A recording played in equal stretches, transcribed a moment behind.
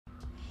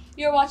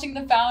You're watching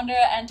The Founder,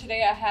 and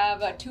today I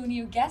have two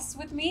new guests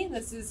with me.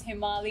 This is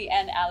Himali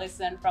and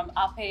Alison from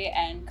Ape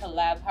and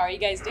COLLAB. How are you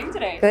guys doing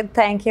today? Good,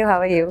 thank you. How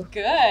are you?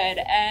 Good.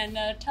 And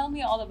tell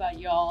me all about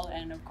y'all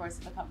and, of course,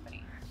 the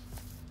company.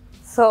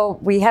 So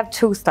we have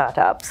two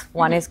startups.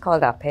 One is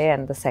called Ape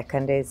and the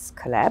second is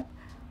COLLAB.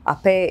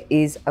 Ape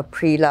is a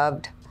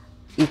pre-loved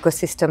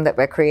ecosystem that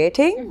we're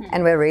creating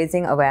and we're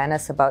raising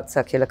awareness about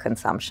circular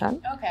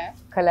consumption. Okay.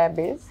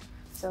 COLLAB is?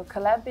 So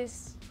COLLAB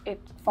is, it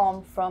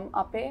formed from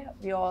Ape.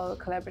 We all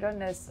collaborated,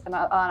 and there's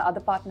our other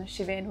partner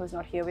Shivain, who's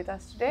not here with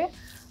us today.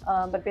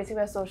 But basically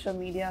we're a social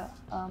media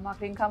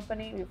marketing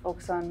company. We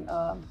focus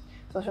on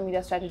social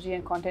media strategy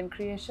and content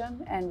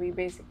creation, and we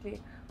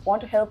basically want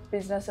to help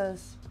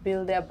businesses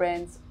build their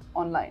brands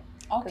online.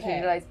 Because we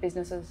realize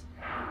business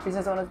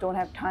owners don't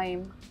have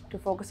time to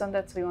focus on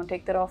that, so we want to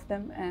take that off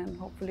them and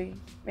hopefully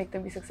make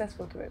them be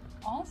successful through it.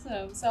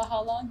 Awesome. So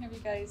how long have you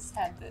guys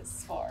had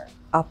this for?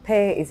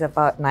 Ape is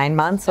about 9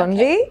 months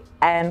only,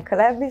 and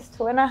COLLAB is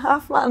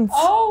 2.5 months.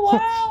 Oh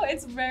wow,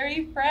 it's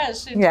very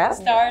fresh in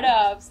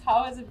startups.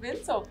 How has it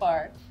been so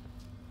far?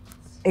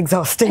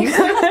 Exhausting.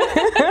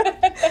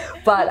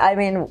 But I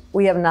mean,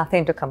 we have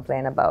nothing to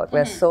complain about.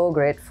 We're so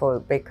grateful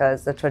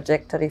because the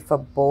trajectory for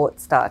both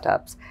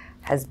startups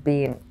has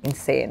been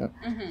insane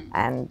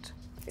and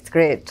it's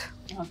great.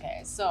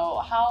 Okay, so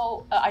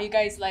how are you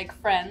guys like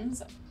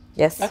friends?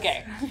 Yes.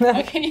 Okay.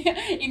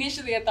 Okay.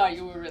 Initially, I thought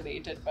you were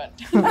related, but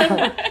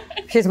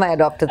she's my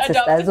adopted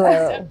sister as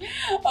well.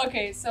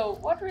 Okay, so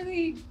what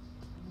really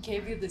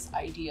gave you this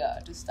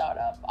idea to start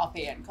up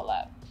Ape and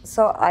COLLAB?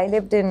 So I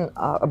lived in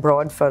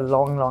abroad for a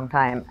long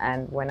time,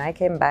 and when I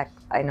came back,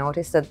 I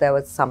noticed that there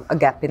was a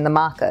gap in the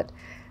market.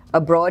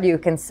 Abroad, you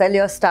can sell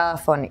your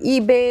stuff on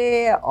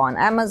eBay, on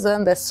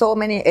Amazon. There's so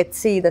many,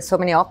 Etsy, there's so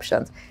many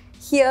options.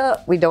 Here,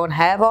 we don't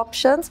have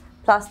options,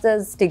 plus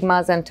there's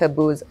stigmas and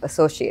taboos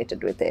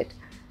associated with it.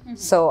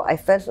 So I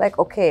felt like,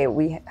 okay,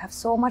 we have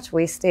so much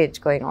wastage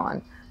going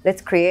on.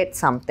 Let's create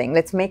something.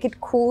 Let's make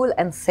it cool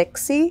and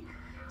sexy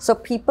so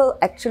people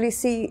actually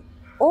see,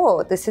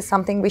 oh, this is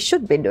something we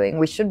should be doing.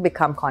 We should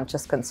become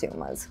conscious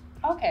consumers.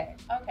 Okay,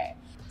 okay.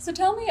 So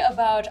tell me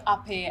about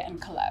Ape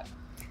and COLLAB.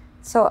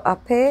 So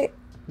Ape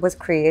was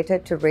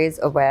created to raise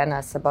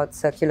awareness about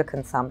circular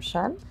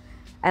consumption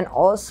and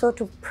also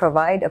to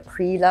provide a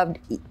pre-loved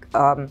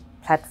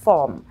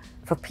platform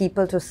for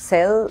people to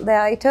sell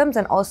their items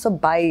and also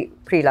buy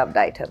pre-loved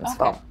items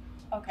from.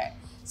 Okay.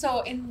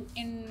 So in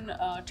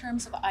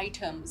terms of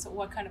items,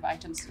 what kind of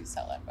items do you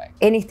sell and buy?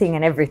 Anything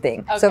and everything.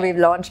 Okay. So we've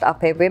launched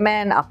Ape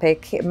Women,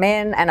 Ape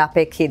Men and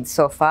Ape Kids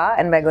so far,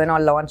 and we're going to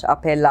launch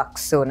Ape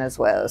Luxe soon as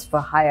well for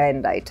higher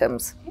end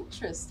items.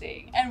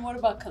 Interesting. And what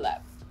about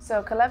COLLAB?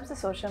 So COLLAB is a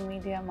social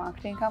media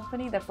marketing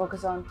company that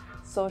focuses on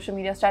social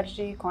media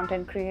strategy,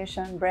 content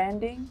creation,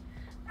 branding.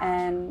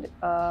 And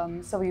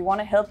so we want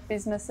to help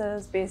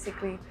businesses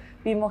basically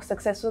be more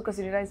successful because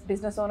we realize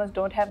business owners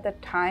don't have the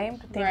time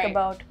to think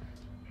about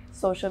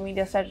social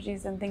media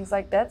strategies and things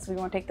like that. So we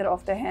want to take that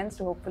off their hands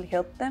to hopefully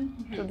help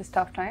them through this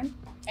tough time.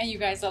 And you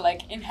guys are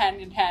like in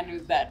hand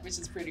with that, which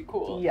is pretty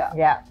cool.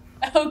 Yeah.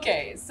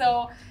 Okay,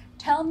 so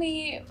tell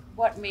me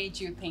what made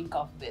you think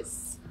of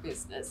this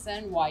business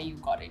and why you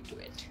got into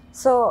it.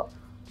 So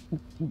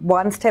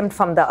one stemmed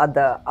from the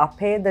other.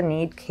 Ape, the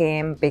need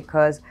came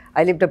because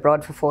I lived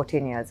abroad for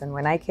 14 years, and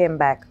when I came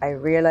back, I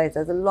realized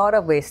there's a lot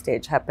of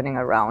wastage happening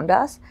around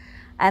us,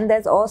 and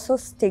there's also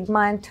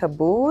stigma and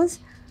taboos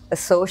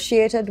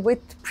associated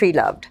with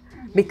pre-loved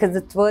because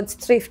the words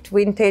thrift,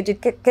 vintage,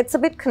 it gets a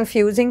bit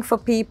confusing for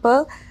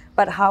people.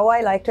 But how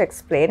I like to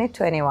explain it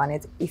to anyone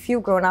is if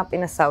you've grown up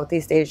in a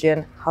Southeast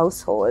Asian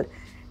household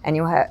and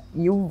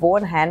you've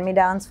worn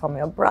hand-me-downs from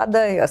your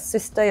brother, your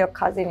sister, your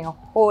cousin your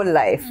whole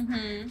life.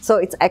 So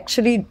it's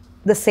actually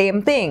the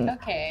same thing.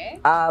 Okay.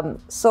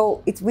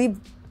 So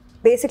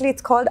basically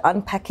it's called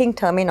unpacking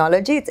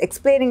terminology. It's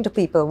explaining to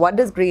people what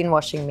does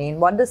greenwashing mean,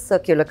 what does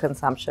circular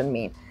consumption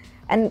mean,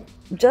 and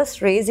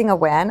just raising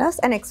awareness.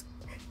 And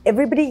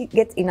everybody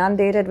gets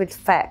inundated with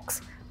facts,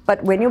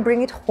 but when you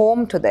bring it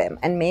home to them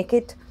and make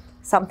it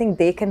something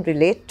they can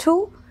relate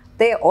to,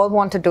 they all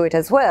want to do it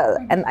as well.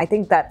 And I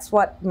think that's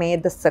what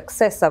made the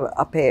success of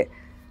Ape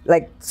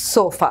like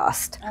so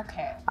fast.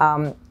 Okay.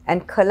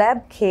 And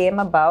COLLAB came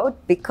about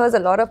because a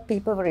lot of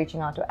people were reaching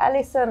out to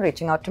Alison,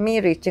 reaching out to me,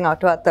 reaching out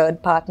to our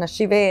third partner,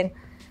 Shivain,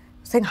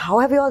 saying, how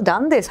have you all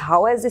done this?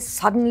 How has this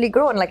suddenly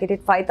grown? Like it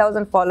hit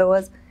 5,000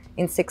 followers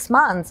in 6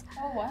 months.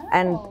 Oh, wow.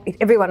 And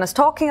everyone was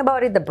talking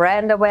about it, the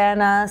brand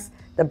awareness,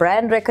 the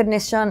brand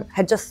recognition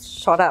had just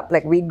shot up.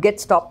 Like we'd get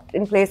stopped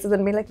in places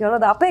and be like, you're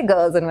the Ape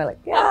girls. And we're like,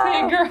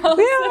 yeah. Ape girls,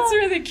 that's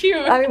really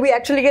cute. I mean, we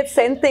actually get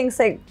sent things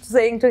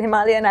saying to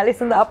Himali and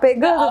Alison, the Ape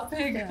girls. The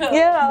Ape girls.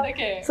 Yeah.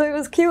 Okay. So it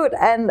was cute.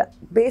 And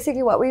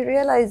basically what we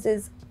realized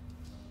is,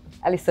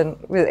 Alison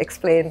will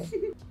explain.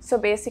 So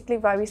basically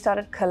why we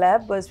started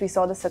COLLAB was we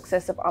saw the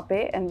success of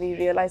Ape and we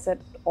realized that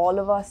all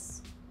of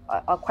us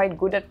are quite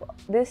good at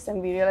this,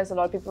 and we realized a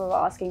lot of people were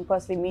asking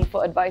personally me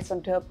for advice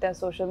on their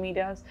social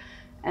medias.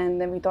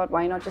 And then we thought,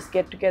 why not just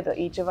get together?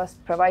 Each of us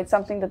provide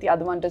something that the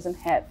other one doesn't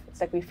have.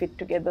 It's like we fit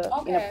together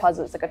in a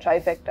puzzle. It's like a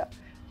trifecta.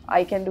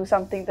 I can do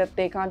something that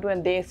they can't do,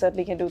 and they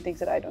certainly can do things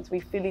that I don't. So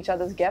we fill each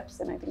other's gaps,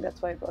 and I think that's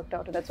why it worked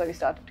out, and that's why we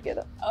started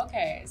together.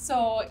 Okay,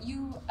 so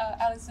you,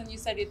 Alison, you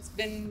said it's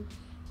been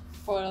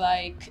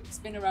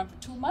around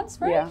for 2 months,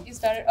 right? Yeah. You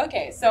started.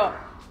 Okay, so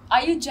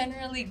are you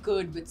generally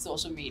good with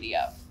social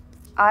media?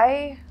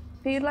 I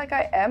feel like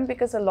I am,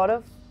 because a lot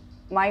of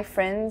my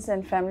friends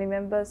and family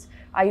members,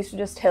 I used to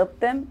just help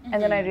them,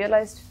 and then I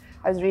realized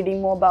I was reading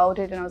more about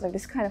it, and I was like,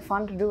 this is kind of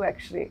fun to do,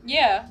 actually.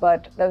 Yeah.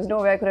 But there was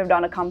no way I could have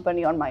done a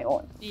company on my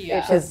own. Yeah.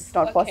 It's just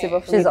not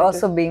possible for me. She's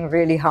also being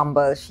really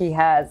humble. She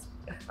has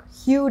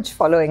huge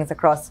followings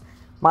across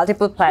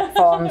multiple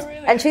platforms,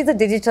 Really? and she's a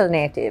digital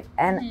native.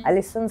 And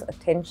Alison's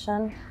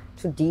attention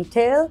to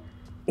detail,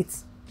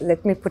 it's,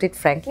 let me put it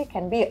frankly,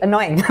 can be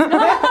annoying.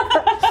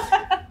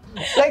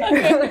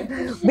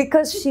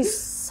 Because she's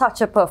such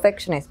a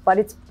perfectionist, but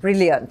it's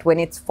brilliant when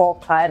it's for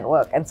client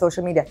work and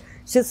social media.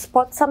 She'll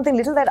spot something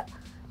little that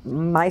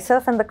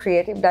myself and the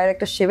creative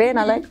director Shivain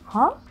are like,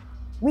 huh?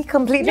 We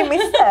completely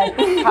missed that.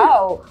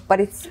 How? But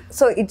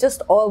it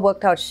just all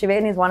worked out.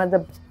 Shivain is one of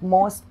the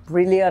most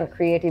brilliant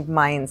creative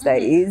minds there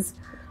is.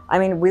 I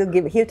mean,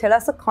 he'll tell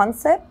us a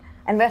concept,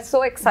 and we're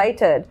so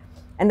excited.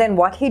 And then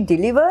what he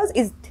delivers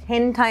is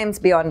 10 times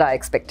beyond our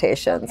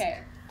expectations. Okay.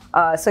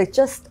 So it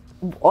just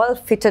all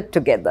fitted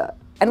together.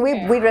 And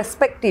we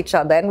respect each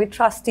other, and we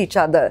trust each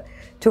other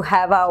to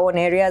have our own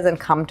areas and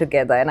come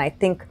together. And I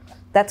think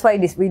that's why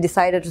we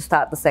decided to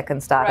start the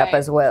second startup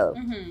as well.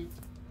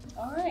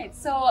 All right.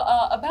 So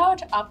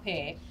about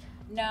Ape,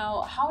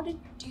 now how did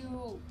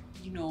you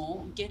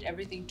get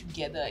everything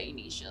together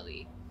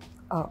initially?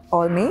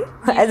 All me?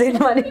 As in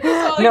money?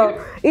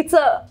 No, it's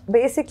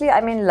basically,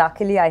 I mean,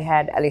 luckily I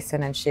had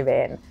Alison and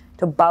Shivain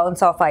to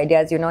bounce off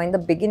ideas. You know, in the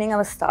beginning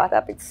of a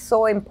startup, it's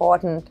so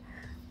important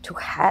to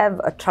have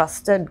a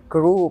trusted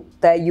group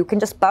that you can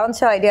just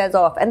bounce your ideas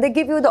off, and they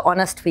give you the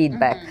honest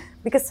feedback.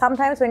 Because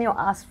sometimes when you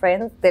ask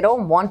friends, they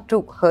don't want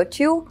to hurt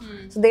you,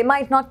 so they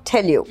might not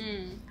tell you.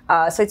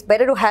 So it's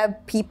better to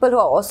have people who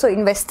are also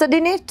invested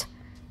in it,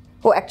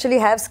 who actually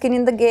have skin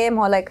in the game,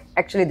 who are like,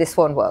 actually this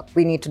won't work,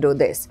 we need to do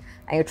this,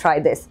 and you try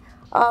this.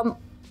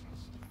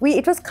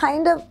 It was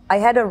kind of, I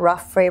had a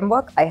rough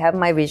framework, I have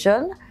my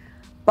vision,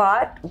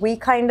 but we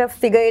kind of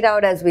figure it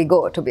out as we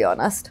go, to be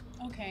honest.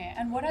 Okay,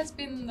 and what has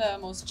been the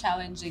most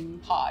challenging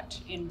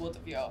part in both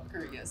of your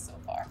careers so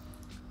far?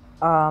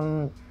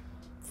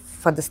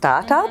 For the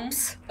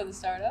startups? For the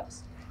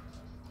startups?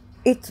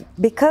 It's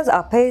because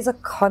Ape is a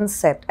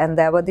concept and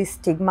there were these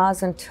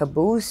stigmas and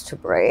taboos to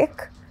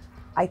break.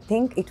 I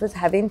think it was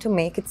having to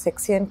make it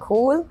sexy and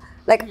cool.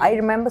 Like, I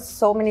remember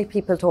so many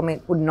people told me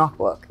it would not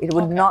work. It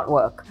would not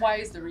work. Why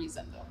is the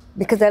reason though?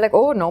 Because they're like,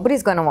 oh,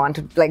 nobody's going to want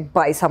to like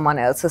buy someone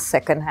else's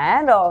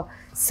secondhand or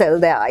sell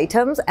their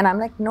items. And I'm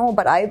like, no,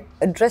 but I've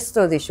addressed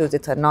those issues.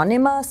 It's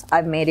anonymous.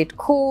 I've made it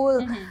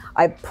cool.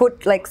 I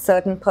put like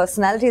certain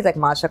personalities like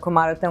Masha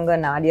Kumaratunga,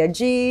 Nadia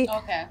G.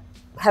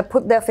 Have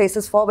put their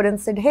faces forward and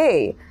said,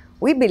 hey,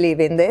 we believe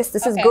in this.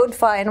 This is good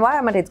for our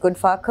environment. It's good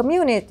for our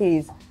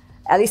communities.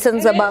 Alison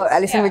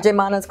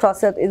Wijemanne's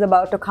CrossFit is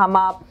about to come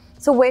up.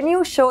 So when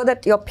you show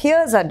that your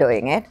peers are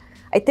doing it,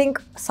 I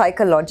think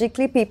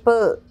psychologically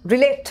people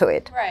relate to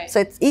it. So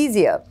it's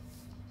easier.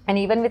 And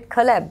even with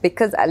Collab,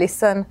 because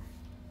Alison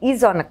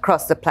is on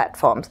across the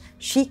platforms,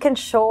 she can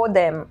show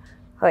them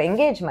her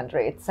engagement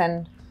rates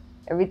and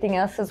everything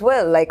else as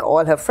well. Like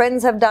all her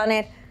friends have done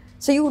it.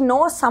 So you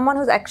know someone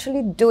who's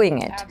actually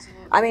doing it.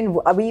 I mean,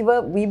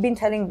 we've been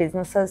telling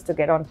businesses to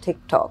get on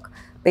TikTok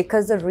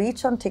because the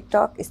reach on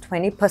TikTok is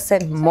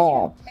 20%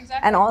 more.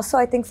 And also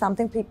I think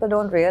something people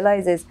don't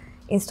realize is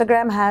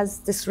Instagram has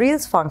this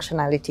Reels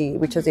functionality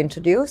which was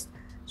introduced.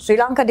 Sri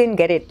Lanka didn't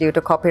get it due to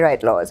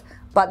copyright laws,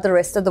 but the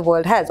rest of the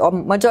world has, or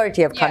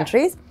majority of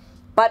countries.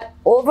 But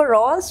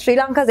overall, Sri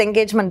Lanka's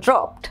engagement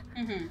dropped,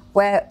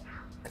 where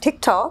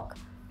TikTok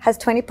has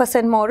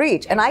 20% more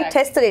reach. And I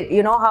tested it,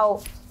 you know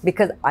how,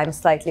 because I'm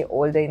slightly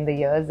older in the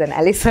years than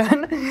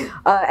Alison,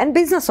 and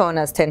business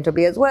owners tend to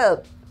be as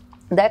well.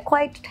 They're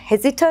quite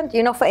hesitant,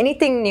 you know, for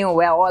anything new,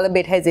 we're all a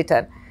bit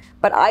hesitant.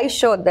 But I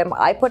showed them,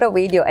 I put a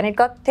video and it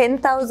got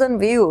 10,000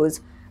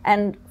 views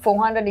and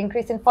 400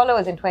 increase in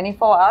followers in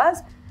 24 hours.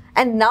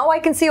 And now I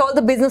can see all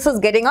the businesses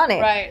getting on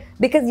it.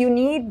 Because you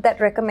need that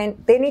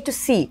they need to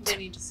see it. They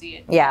need to see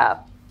it. Yeah.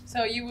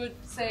 So you would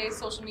say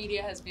social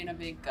media has been a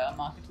big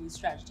marketing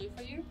strategy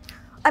for you?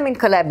 I mean,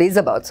 Collab is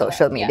about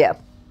social media.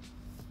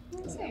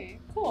 I see.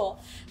 Cool.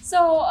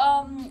 So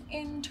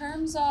in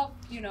terms of,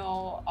 you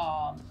know,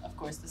 of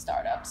course, the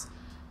startups,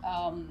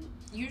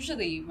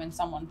 usually when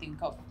someone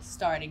thinks of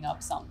starting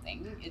up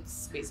something,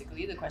 it's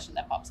basically the question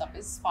that pops up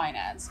is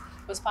finance.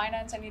 Was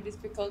finance any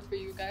difficult for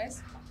you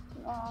guys?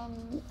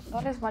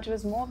 Not as much. It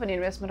was more of an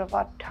investment of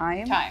our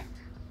time.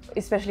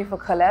 Especially for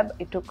Collab,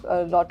 it took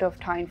a lot of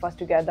time for us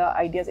to gather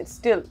ideas. It's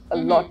still a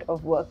lot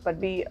of work, but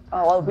we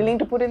are all willing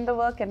to put in the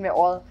work and we're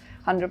all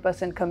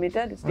 100%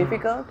 committed. It's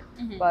difficult,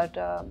 but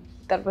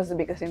that was the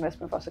biggest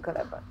investment for us to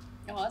Collab.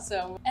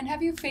 Awesome. And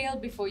have you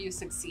failed before you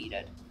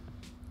succeeded?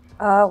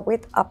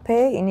 With Ape,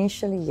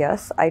 initially,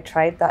 yes. I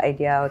tried the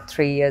idea out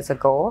 3 years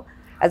ago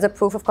as a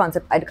proof of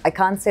concept. I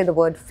can't say the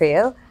word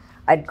fail.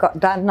 I'd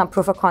done a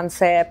proof of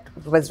concept,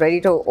 was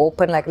ready to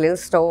open like a little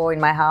store in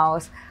my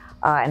house.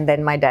 And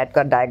then my dad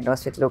got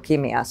diagnosed with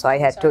leukemia. So I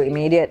had to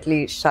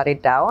immediately shut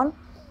it down.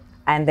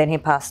 And then he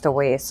passed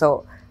away.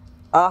 So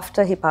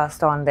after he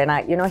passed on, then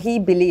he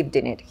believed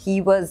in it. He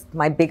was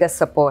my biggest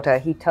supporter.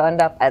 He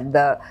turned up at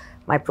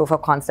my proof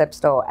of concept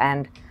store,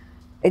 and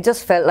it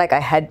just felt like I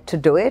had to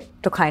do it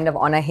to kind of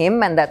honor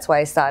him, and that's why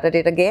I started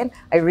it again.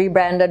 I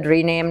rebranded,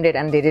 renamed it,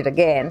 and did it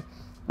again.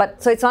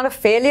 But so it's not a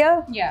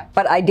failure,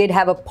 but I did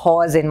have a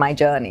pause in my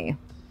journey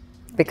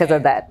because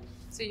of that.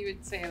 So you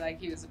would say like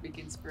he was a big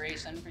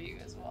inspiration for you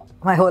as well?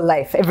 My whole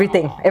life,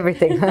 everything.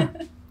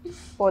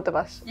 Both of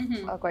us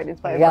are quite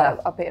inspired by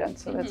our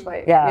parents, so that's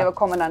why we have a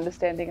common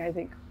understanding, I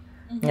think,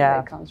 where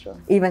it comes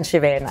from. Even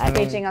Wijemanne, I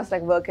mean. Teaching us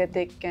like work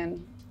ethic,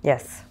 and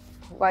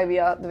why we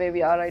are the way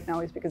we are right now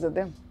is because of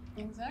them.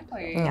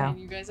 Exactly. And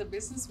you guys are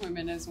business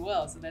women as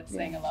well, so that's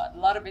saying a lot. A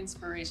lot of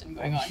inspiration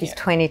going on. She's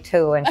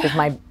 22 and she's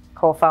my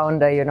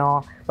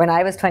co-founder, When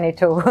I was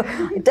 22,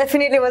 it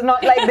definitely was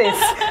not like this.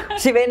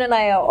 Wijemanne and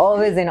I are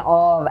always in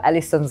awe of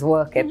Alison's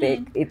work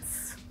ethic.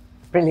 It's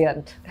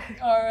brilliant.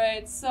 All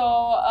right. So,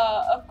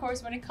 of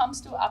course, when it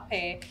comes to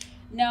Ape,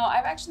 now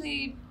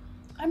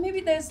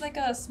maybe there's like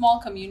a small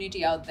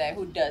community out there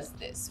who does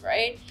this,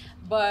 right?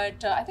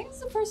 But I think it's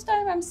the first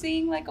time I'm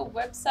seeing like a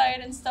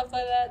website and stuff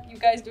like that. You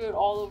guys do it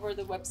all over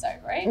the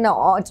website, right?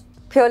 No, it's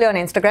purely on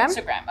Instagram.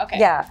 Instagram, okay.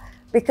 Yeah,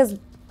 because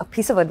a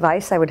piece of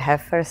advice I would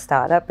have for a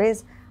startup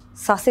is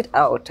suss it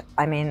out.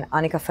 I mean,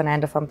 Anika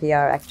Fernando from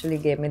PR actually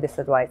gave me this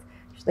advice.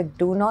 She's like,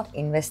 do not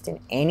invest in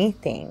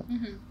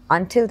anything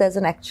until there's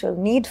an actual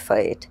need for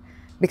it.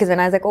 Because when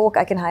I was like, oh,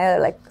 I can hire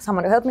like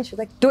someone to help me, she's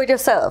like, do it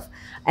yourself.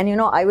 And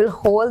I will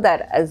hold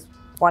that as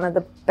one of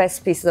the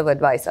best pieces of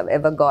advice I've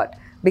ever got,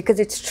 because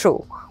it's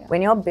true.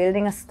 When you're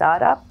building a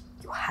startup,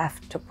 you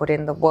have to put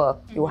in the work.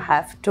 You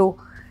have to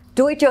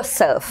do it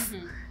yourself.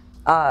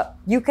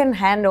 You can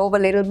hand over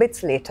little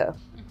bits later.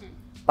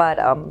 But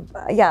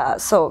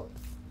so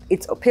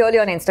it's purely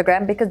on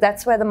Instagram because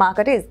that's where the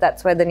market is,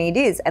 that's where the need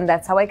is, and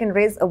that's how I can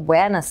raise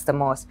awareness the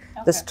most.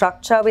 The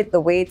structure with the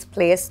way it's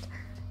placed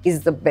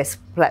is the best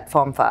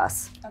platform for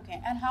us. Okay,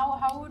 and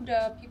how would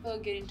people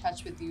get in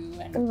touch with you?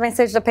 And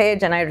message the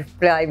page and I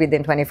reply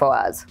within 24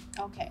 hours.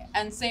 Okay,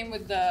 and same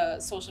with the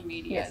social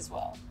media as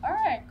well. All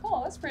right,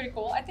 cool, that's pretty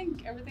cool. I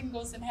think everything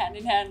goes in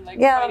hand like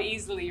quite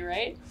easily,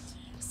 right?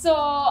 So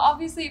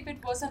obviously if it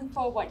wasn't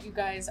for what you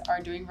guys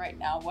are doing right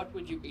now, what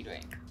would you be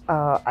doing?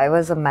 I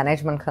was a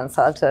management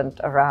consultant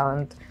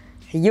around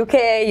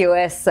UK,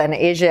 US and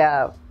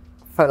Asia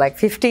for like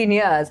 15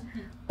 years.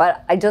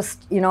 But I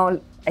just,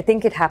 I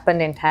think it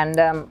happened in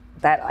tandem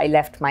that I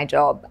left my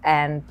job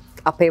and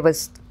Ape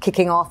was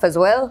kicking off as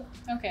well.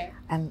 Okay.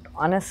 And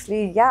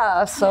honestly,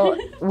 so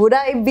would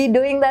I be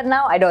doing that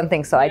now? I don't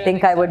think so. I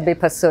think I would be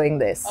pursuing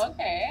this.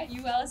 Okay.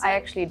 You, Alison? I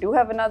actually do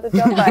have another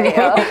job.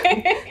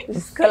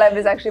 This collab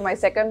is actually my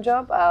second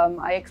job.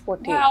 I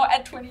export tea. Wow,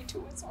 at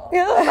 22 as well.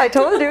 Yeah, I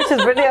told you,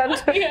 she's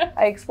brilliant.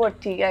 I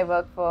export tea. I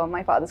work for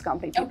my father's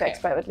company,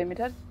 Teapex Private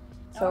Limited.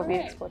 So we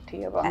export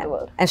tea around the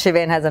world. And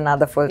Wijemanne has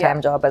another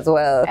full-time job as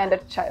well. And a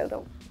child.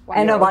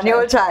 And a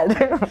one-year-old child.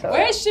 So,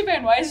 where is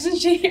Wijemanne? Why isn't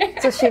she here?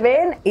 So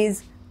Wijemanne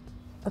is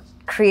a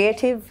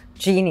creative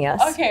genius.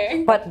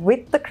 Okay. But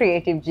with the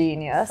creative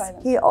genius,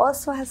 he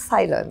also has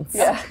silence.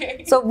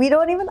 Okay. So we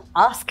don't even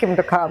ask him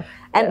to come.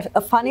 And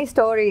a funny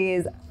story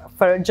is,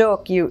 for a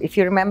joke, if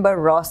you remember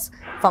Ross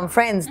from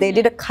Friends, they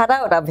did a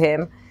cutout of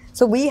him.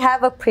 So we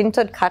have a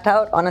printed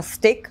cutout on a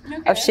stick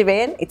of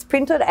Wijemanne. It's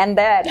printed and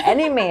there,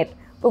 animate.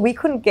 But we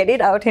couldn't get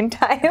it out in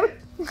time.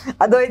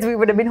 Otherwise, we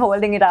would have been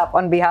holding it up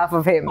on behalf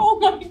of him. Oh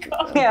my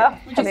God. Yeah.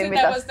 Would you say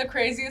that was the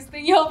craziest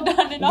thing you have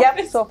done in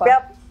office? So far.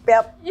 Yep.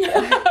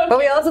 But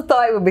we also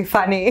thought it would be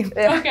funny.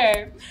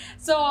 Okay.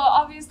 So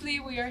obviously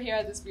we are here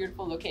at this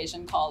beautiful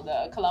location called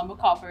the Colombo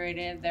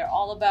Cooperative. They're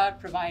all about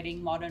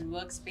providing modern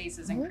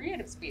workspaces and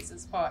creative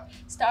spaces for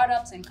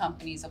startups and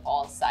companies of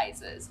all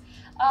sizes.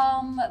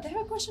 They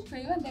have a question for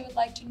you and they would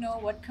like to know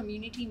what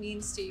community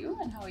means to you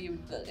and how you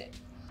would build it.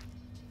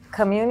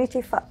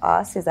 Community for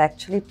us is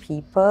actually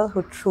people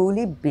who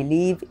truly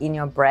believe in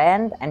your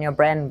brand and your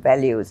brand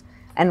values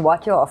and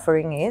what your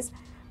offering is.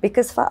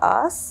 Because for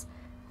us,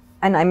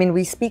 and I mean,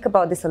 we speak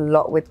about this a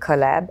lot with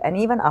Collab and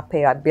even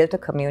Ape, I built a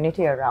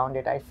community around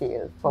it, I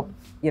feel, for,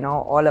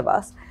 all of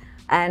us.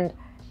 And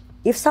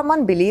if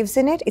someone believes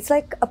in it, it's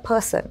like a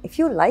person. If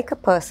you like a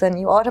person,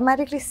 you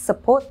automatically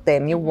support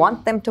them. You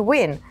want them to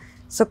win.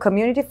 So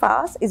community for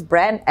us is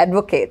brand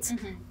advocates.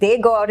 They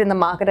go out in the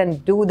market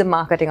and do the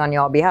marketing on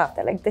your behalf.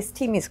 They're like, this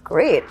team is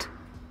great.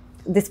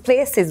 This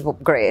place is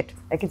great.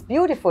 Like, it's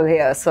beautiful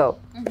here. So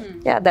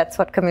yeah, that's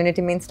what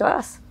community means to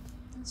us.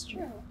 That's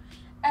true.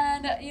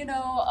 And,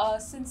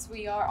 since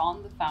we are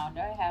on the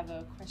founder, I have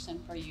a question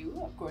for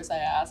you. Of course, I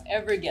ask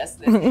every guest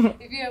this.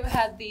 If you ever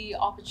had the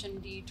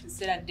opportunity to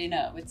sit at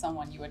dinner with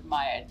someone you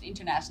admired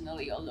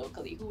internationally or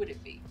locally, who would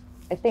it be?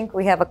 I think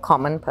we have a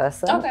common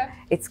person. Okay.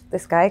 It's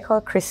this guy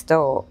called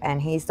Christo,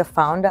 and he's the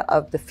founder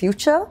of The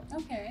Future.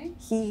 Okay.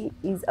 He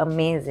is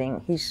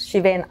amazing.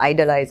 Shivain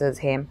idolizes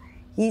him.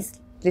 He's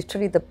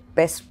literally the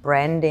best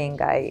branding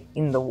guy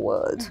in the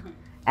world.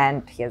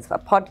 And he has a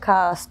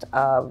podcast,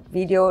 a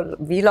video,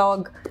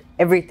 vlog,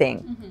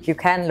 everything. You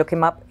can look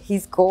him up.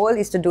 His goal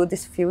is to do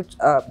this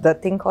future, the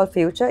thing called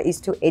Future is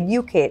to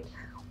educate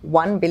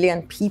 1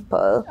 billion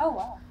people. Oh,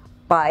 wow.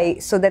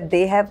 So that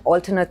they have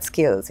alternate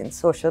skills in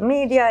social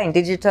media, in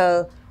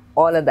digital,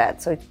 all of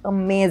that. So it's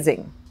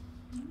amazing.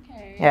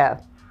 Okay. Yeah.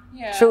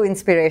 Yeah. True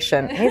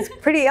inspiration. He's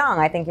pretty young.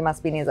 I think he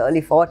must be in his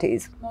early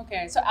 40s.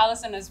 Okay. So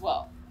Alison as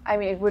well. I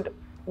mean, it would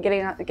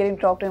getting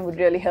to talk to him would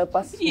really help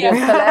us Yeah.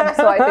 with collab.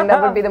 So I think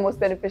that would be the most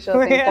beneficial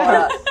thing for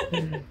us.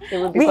 It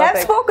would be We have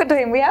perfect. spoken to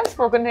him. We have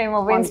spoken to him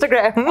over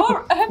Instagram.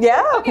 Oh,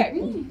 Yeah. Okay.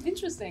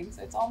 Interesting.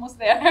 So it's almost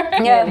there.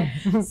 Yeah.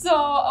 So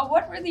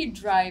what really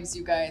drives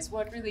you guys?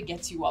 What really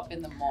gets you up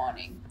in the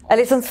morning?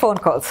 Alison's phone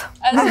calls.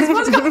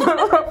 Alison's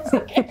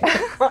okay.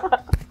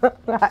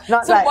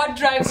 Not So like, what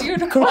drives you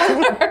to call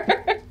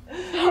her?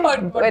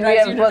 What When we drives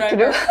have you to work to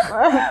do.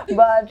 drive her?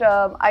 But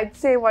I'd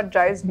say what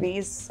drives me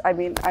is, I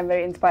mean, I'm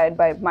very inspired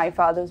by my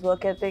father's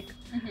work ethic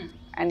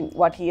and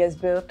what he has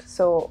built.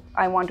 So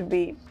I want to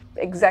be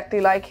exactly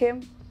like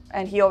him.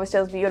 And he always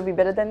tells me, you'll be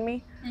better than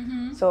me.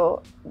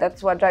 So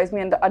that's what drives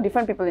me. And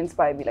different people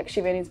inspire me. Like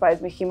Shivain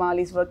inspires me,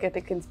 Himali's work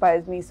ethic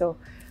inspires me. So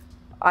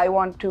I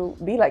want to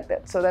be like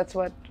that. So that's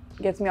what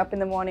gets me up in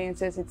the morning and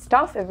says, it's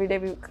tough. Every day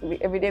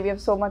we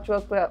have so much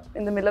work. We're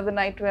in the middle of the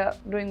night, we're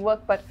doing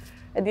work. But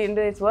at the end of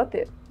the day, it's worth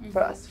it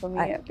for us, for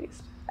me at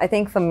least. I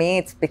think for me,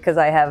 it's because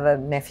I have a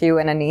nephew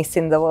and a niece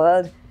in the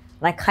world.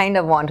 And I kind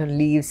of want to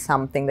leave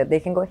something that they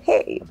can go,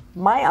 hey,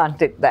 my aunt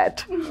did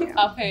that.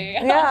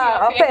 Ape.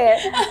 Yeah,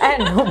 Ape.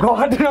 And oh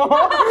God, no.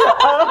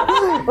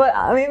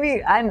 But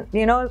maybe, and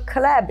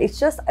collab. It's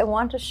just, I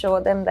want to show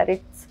them that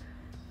it's,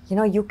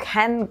 you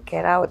can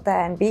get out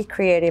there and be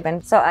creative.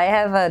 And so I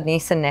have a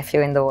niece and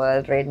nephew in the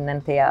world, Raiden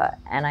and Thea,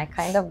 and I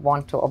kind of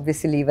want to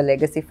obviously leave a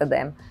legacy for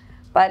them,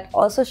 but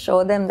also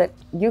show them that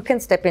you can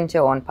step into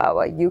your own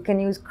power. You can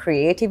use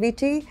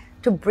creativity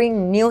to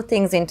bring new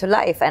things into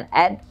life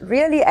and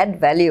really add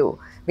value.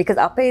 Because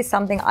Ape is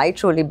something I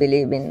truly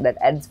believe in that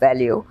adds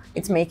value.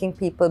 It's making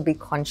people be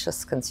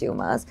conscious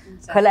consumers.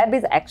 Exactly. Collab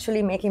is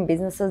actually making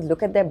businesses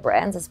look at their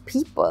brands as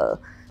people.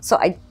 So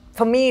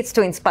for me, it's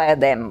to inspire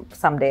them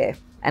someday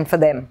and for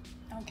them.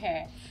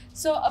 Okay.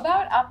 So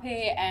about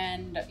Ape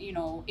and,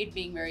 it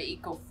being very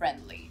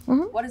eco-friendly,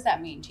 what does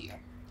that mean to you?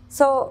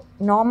 So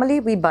normally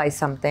we buy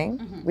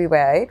something, we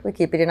wear it, we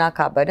keep it in our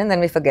cupboard, and then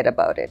we forget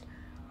about it.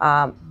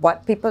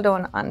 What people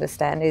don't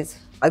understand is,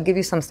 I'll give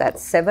you some stats.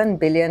 7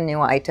 billion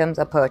new items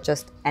are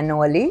purchased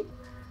annually.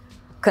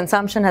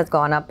 Consumption has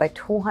gone up by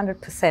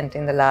 200%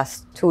 in the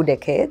last 2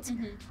 decades.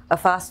 A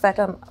fast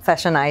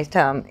fashion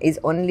item is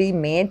only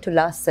made to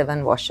last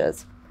 7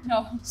 washes.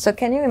 No. So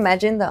can you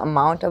imagine the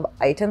amount of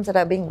items that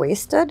are being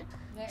wasted?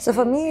 So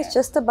for me, it's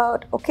just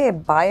about, okay,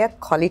 buy a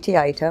quality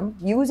item,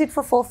 use it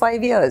for 4 or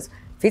 5 years.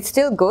 If it's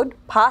still good,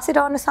 pass it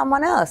on to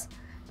someone else.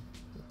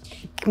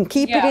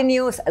 Keep it in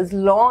use as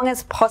long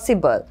as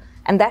possible.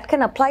 And that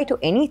can apply to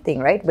anything,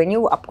 right? When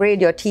you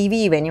upgrade your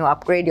TV, when you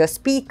upgrade your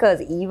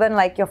speakers, even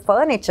like your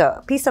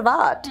furniture, piece of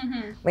art,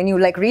 when you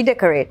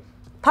redecorate,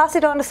 pass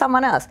it on to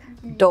someone else.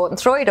 Don't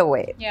throw it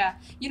away. Yeah.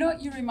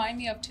 You remind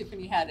me of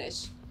Tiffany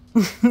Haddish.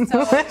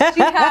 So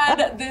she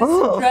had this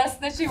dress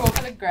that she wore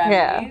for the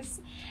Grammys,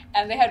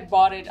 and they had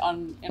bought it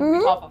on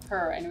behalf of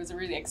her, and it was a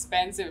really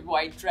expensive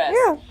white dress.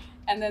 Yeah.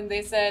 And then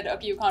they said,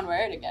 okay, you can't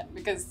wear it again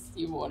because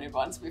you worn it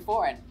once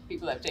before and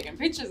people have taken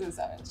pictures and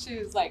stuff. And she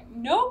was like,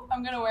 nope,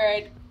 I'm going to wear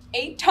it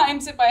 8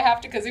 times if I have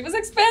to because it was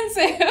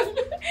expensive.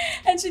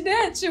 And she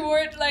did. She wore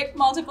it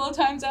multiple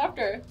times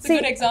after. It's a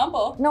good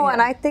example. No,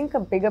 and I think a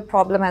bigger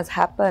problem has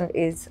happened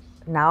is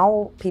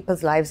now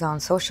people's lives are on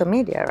social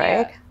media,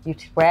 right? Yeah. You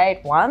wear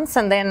it once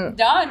and then...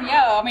 Done,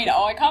 yeah. I mean,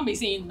 I can't be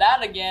seeing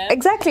that again.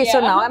 Exactly. Yeah. So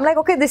now I'm like,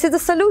 okay, this is the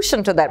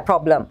solution to that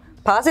problem.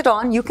 Pass it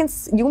on. You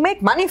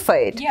make money for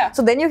it. Yeah.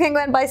 So then you can go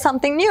and buy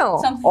something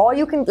new. Or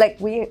you can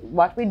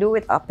what we do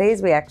with Ape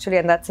is we actually,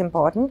 and that's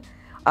important.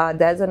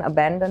 There's an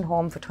abandoned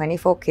home for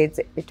 24 kids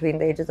between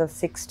the ages of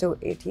 6 to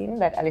 18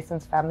 that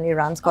Alison's family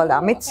runs called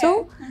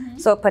Amitsu. Okay.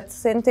 So a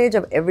percentage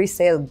of every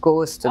sale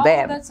goes to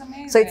them. That's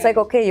amazing. So it's like,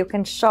 okay, you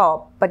can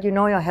shop, but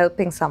you're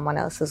helping someone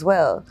else as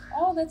well.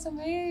 Oh, that's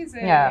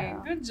amazing.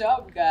 Yeah. Good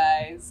job,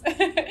 guys.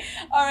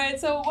 All right.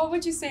 So what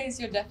would you say is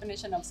your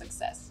definition of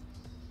success?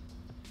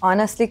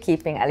 Honestly,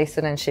 keeping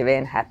Alison and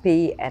Shivain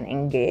happy and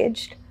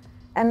engaged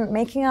and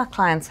making our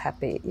clients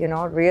happy,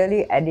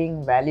 really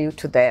adding value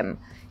to them.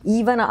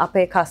 Even an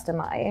Ape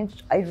customer, I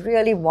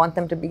really want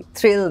them to be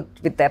thrilled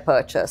with their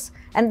purchase.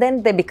 And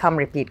then they become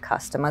repeat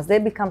customers. They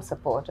become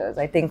supporters.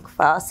 I think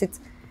for us,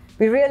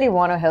 we really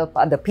want to help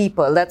other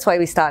people. That's why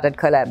we started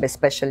Collab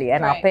especially.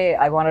 And Ape,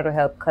 I wanted to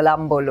help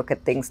Colombo look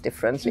at things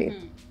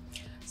differently.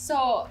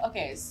 So,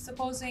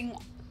 supposing,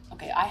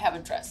 I have a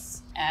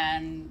dress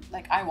and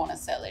I want to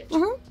sell it.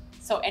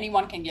 So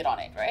anyone can get on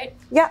it, right?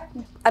 Yeah,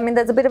 I mean,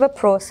 there's a bit of a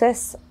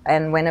process,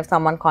 and whenever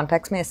someone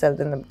contacts me, I tell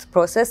them the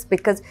process,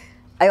 because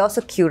I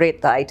also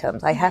curate the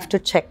items. I have to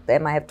check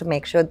them. I have to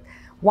make sure.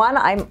 One,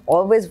 I'm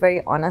always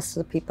very honest to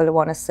the people who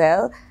want to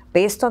sell.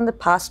 Based on the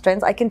past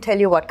trends, I can tell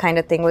you what kind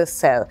of thing will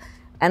sell,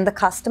 and the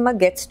customer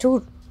gets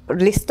to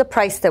list the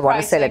price they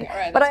want to sell it.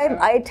 Right, but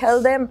I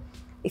tell them,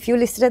 if you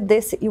list it at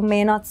this, you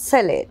may not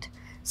sell it.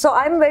 So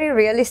I'm very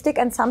realistic,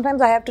 and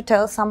sometimes I have to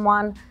tell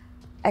someone,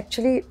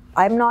 actually,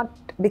 I'm not,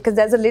 because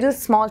there's a little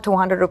small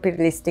 200 rupee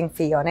listing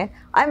fee on it.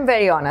 I'm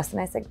very honest,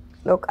 and I say,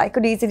 look, I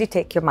could easily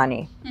take your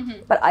money,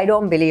 but I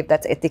don't believe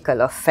that's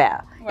ethical or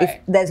fair if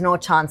there's no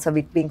chance of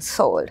it being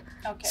sold.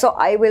 Okay. So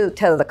I will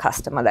tell the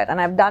customer that,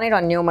 and I've done it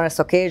on numerous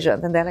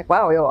occasions, and they're like,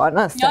 wow, you're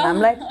honest. And I'm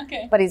like,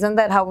 but isn't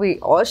that how we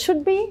all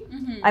should be?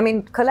 I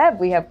mean, collab,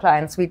 we have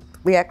clients,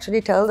 we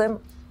actually tell them,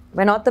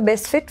 we're not the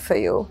best fit for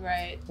you.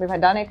 Right. We've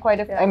done it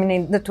quite I mean,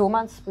 in the 2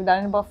 months, we've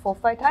done it about 4 or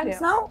 5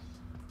 times now.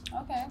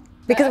 Okay.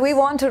 Because we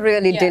want to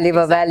really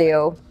deliver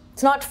value.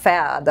 It's not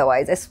fair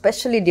otherwise,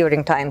 especially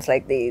during times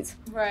like these.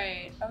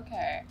 Right.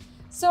 Okay.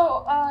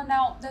 So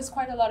now there's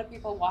quite a lot of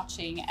people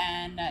watching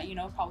and, you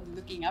know, probably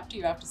looking up to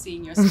you after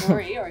seeing your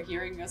story or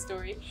hearing your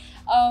story.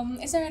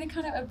 Is there any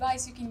kind of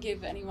advice you can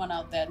give anyone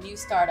out there, new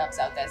startups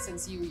out there,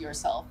 since you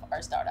yourself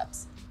are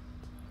startups?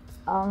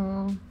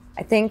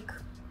 I think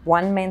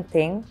one main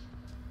thing,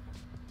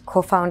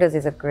 co-founders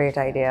is a great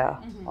idea.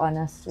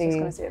 Honestly, I was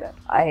going to say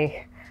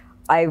that.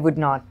 I would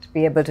not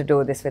be able to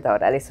do this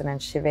without Alison and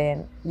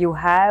Wijemanne. You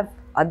have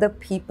other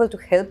people to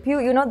help you.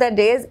 You know, there are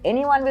days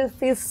anyone will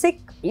feel sick,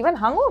 even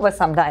hungover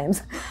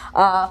sometimes.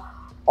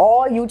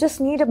 Or you just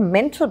need a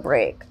mental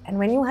break. And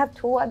when you have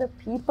 2 other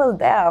people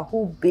there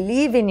who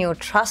believe in you,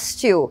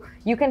 trust you,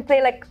 you can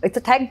play like it's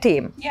a tag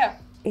team. Yeah.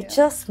 It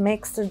just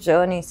makes the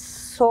journey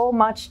so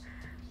much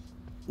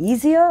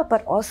easier,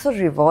 but also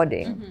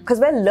rewarding. Because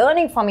we're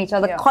learning from each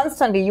other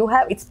constantly.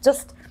 It's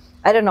just,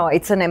 I don't know,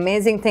 it's an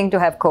amazing thing to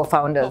have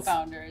co-founders.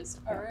 Co-founders.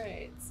 All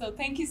right. So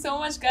thank you so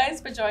much,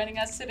 guys, for joining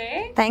us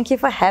today. Thank you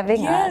for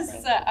having us.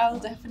 Yes, I'll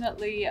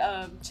definitely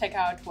check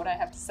out what I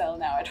have to sell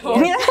now at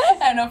home.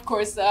 And of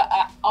course,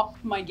 up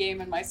my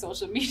game and my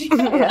social media.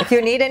 If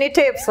you need any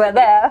tips, we're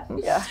there.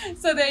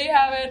 So there you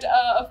have it.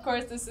 Of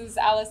course, this is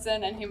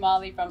Alison and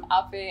Himali from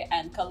Ape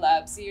and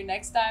Collab. See you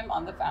next time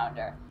on The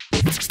Founder.